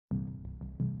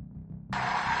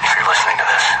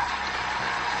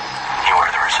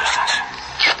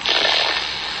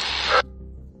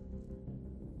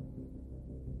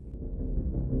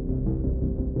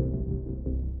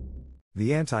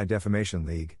The Anti-Defamation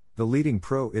League, the leading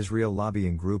pro-Israel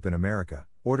lobbying group in America,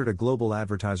 ordered a global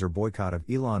advertiser boycott of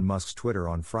Elon Musk's Twitter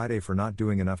on Friday for not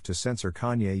doing enough to censor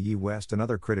Kanye West and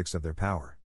other critics of their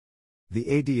power. The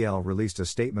ADL released a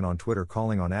statement on Twitter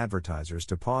calling on advertisers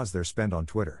to pause their spend on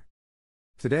Twitter.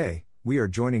 Today, we are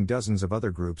joining dozens of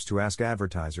other groups to ask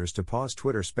advertisers to pause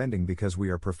Twitter spending because we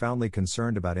are profoundly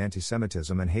concerned about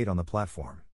anti-Semitism and hate on the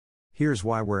platform. Here's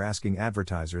why we're asking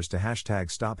advertisers to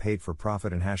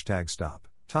 #StopHateForProfit and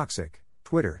 #StopToxic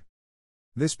Twitter.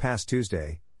 This past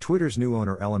Tuesday, Twitter's new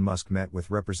owner Elon Musk met with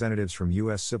representatives from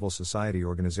U.S. civil society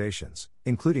organizations,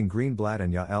 including Greenblatt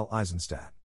and Yael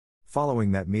Eisenstadt.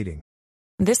 Following that meeting,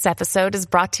 This episode is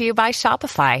brought to you by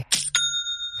Shopify.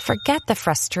 Forget the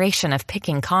frustration of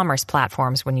picking commerce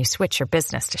platforms when you switch your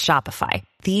business to Shopify,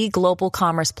 the global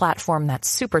commerce platform that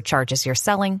supercharges your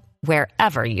selling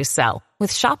wherever you sell. With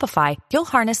Shopify, you'll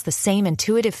harness the same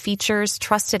intuitive features,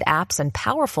 trusted apps, and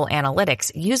powerful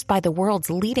analytics used by the world's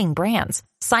leading brands.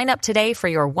 Sign up today for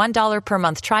your $1 per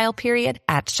month trial period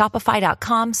at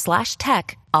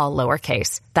shopify.com/tech, all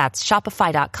lowercase. That's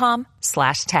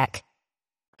shopify.com/tech.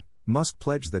 Musk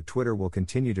pledged that Twitter will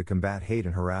continue to combat hate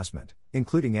and harassment,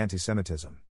 including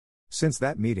anti-Semitism. Since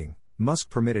that meeting, Musk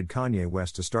permitted Kanye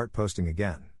West to start posting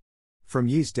again. From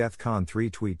Ye's Death Con 3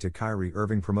 tweet to Kyrie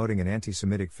Irving promoting an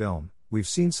anti-Semitic film, we've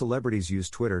seen celebrities use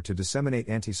Twitter to disseminate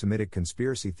anti-Semitic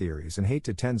conspiracy theories and hate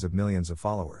to tens of millions of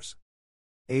followers.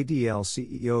 ADL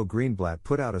CEO Greenblatt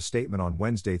put out a statement on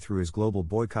Wednesday through his global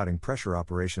boycotting pressure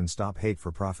operation Stop Hate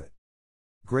for Profit.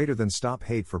 Greater than Stop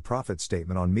Hate for Profit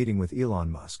statement on meeting with Elon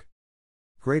Musk.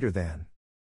 Greater than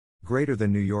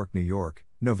New York, New York,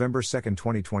 November 2,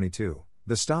 2022.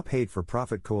 The Stop Hate for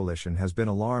Profit Coalition has been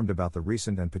alarmed about the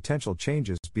recent and potential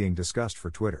changes being discussed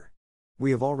for Twitter. We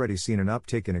have already seen an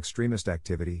uptick in extremist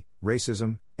activity,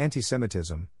 racism,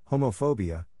 anti-Semitism,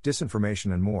 homophobia,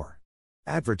 disinformation and more.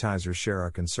 Advertisers share our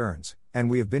concerns, and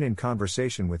we have been in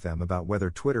conversation with them about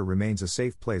whether Twitter remains a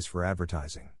safe place for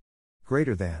advertising.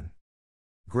 Greater than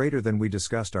we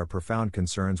discussed our profound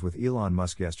concerns with Elon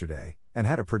Musk yesterday, and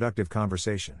had a productive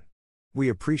conversation. We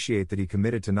appreciate that he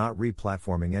committed to not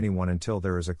re-platforming anyone until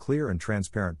there is a clear and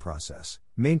transparent process,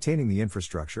 maintaining the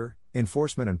infrastructure,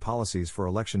 enforcement and policies for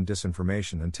election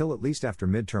disinformation until at least after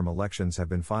midterm elections have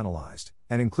been finalized,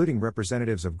 and including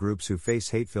representatives of groups who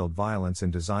face hate-filled violence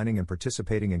in designing and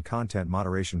participating in content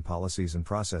moderation policies and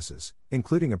processes,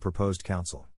 including a proposed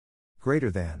council.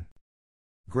 Greater than,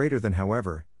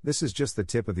 however, this is just the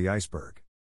tip of the iceberg.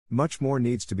 Much more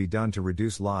needs to be done to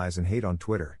reduce lies and hate on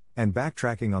Twitter, and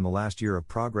backtracking on the last year of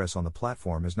progress on the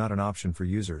platform is not an option for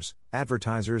users,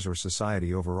 advertisers or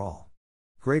society overall.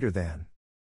 Greater than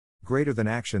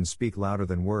actions speak louder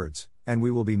than words, and we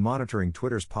will be monitoring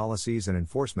Twitter's policies and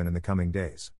enforcement in the coming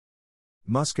days.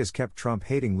 Musk has kept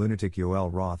Trump-hating lunatic Yoel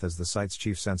Roth as the site's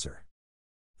chief censor.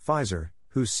 Pfizer,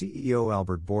 whose CEO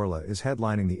Albert Bourla is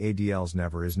headlining the ADL's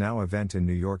Never Is Now event in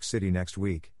New York City next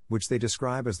week, which they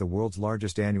describe as the world's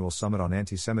largest annual summit on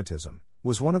anti-Semitism,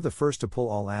 was one of the first to pull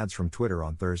all ads from Twitter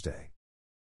on Thursday.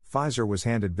 Pfizer was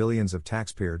handed billions of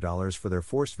taxpayer dollars for their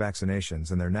forced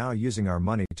vaccinations, and they're now using our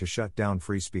money to shut down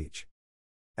free speech.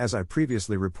 As I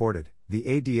previously reported, the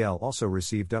ADL also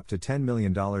received up to $10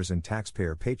 million in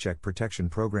taxpayer Paycheck Protection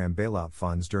Program bailout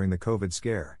funds during the COVID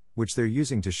scare, which they're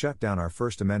using to shut down our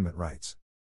First Amendment rights.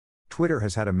 Twitter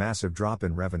has had a massive drop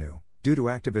in revenue, due to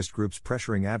activist groups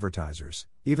pressuring advertisers,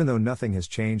 even though nothing has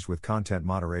changed with content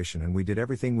moderation and we did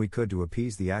everything we could to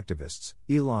appease the activists,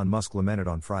 Elon Musk lamented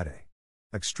on Friday.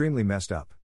 Extremely messed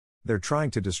up. They're trying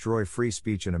to destroy free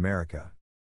speech in America.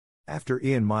 After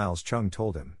Ian Miles Chung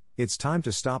told him, "It's time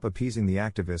to stop appeasing the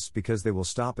activists because they will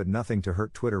stop at nothing to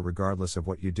hurt Twitter regardless of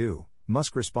what you do,"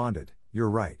 Musk responded, "You're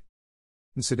right."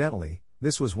 Incidentally,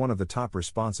 this was one of the top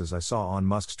responses I saw on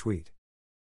Musk's tweet.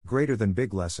 Greater than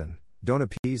big lesson. Don't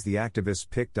appease the activists.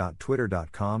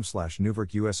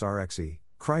 pic.twitter.com/NewverkUSRXE,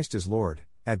 Christ is Lord,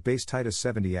 at base Titus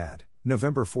 70 ad,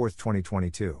 November 4,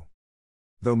 2022.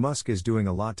 Though Musk is doing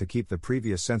a lot to keep the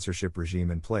previous censorship regime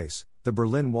in place, the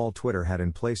Berlin Wall Twitter had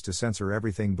in place to censor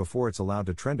everything before it's allowed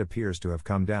to trend appears to have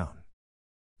come down.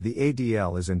 The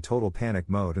ADL is in total panic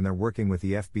mode and they're working with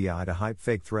the FBI to hype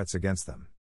fake threats against them.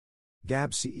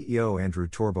 Gab CEO Andrew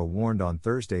Torba warned on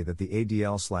Thursday that the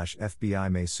ADL/FBI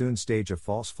may soon stage a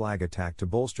false flag attack to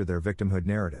bolster their victimhood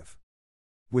narrative.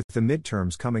 With the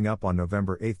midterms coming up on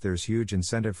November 8, there's huge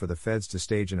incentive for the feds to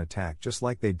stage an attack just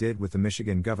like they did with the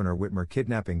Michigan Governor Whitmer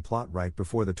kidnapping plot right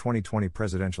before the 2020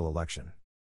 presidential election.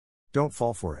 Don't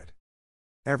fall for it.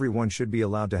 Everyone should be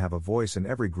allowed to have a voice and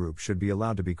every group should be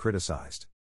allowed to be criticized.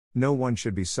 No one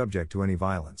should be subject to any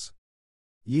violence.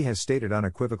 Yi has stated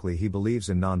unequivocally he believes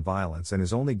in non-violence and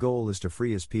his only goal is to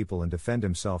free his people and defend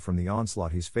himself from the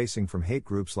onslaught he's facing from hate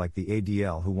groups like the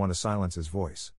ADL who want to silence his voice.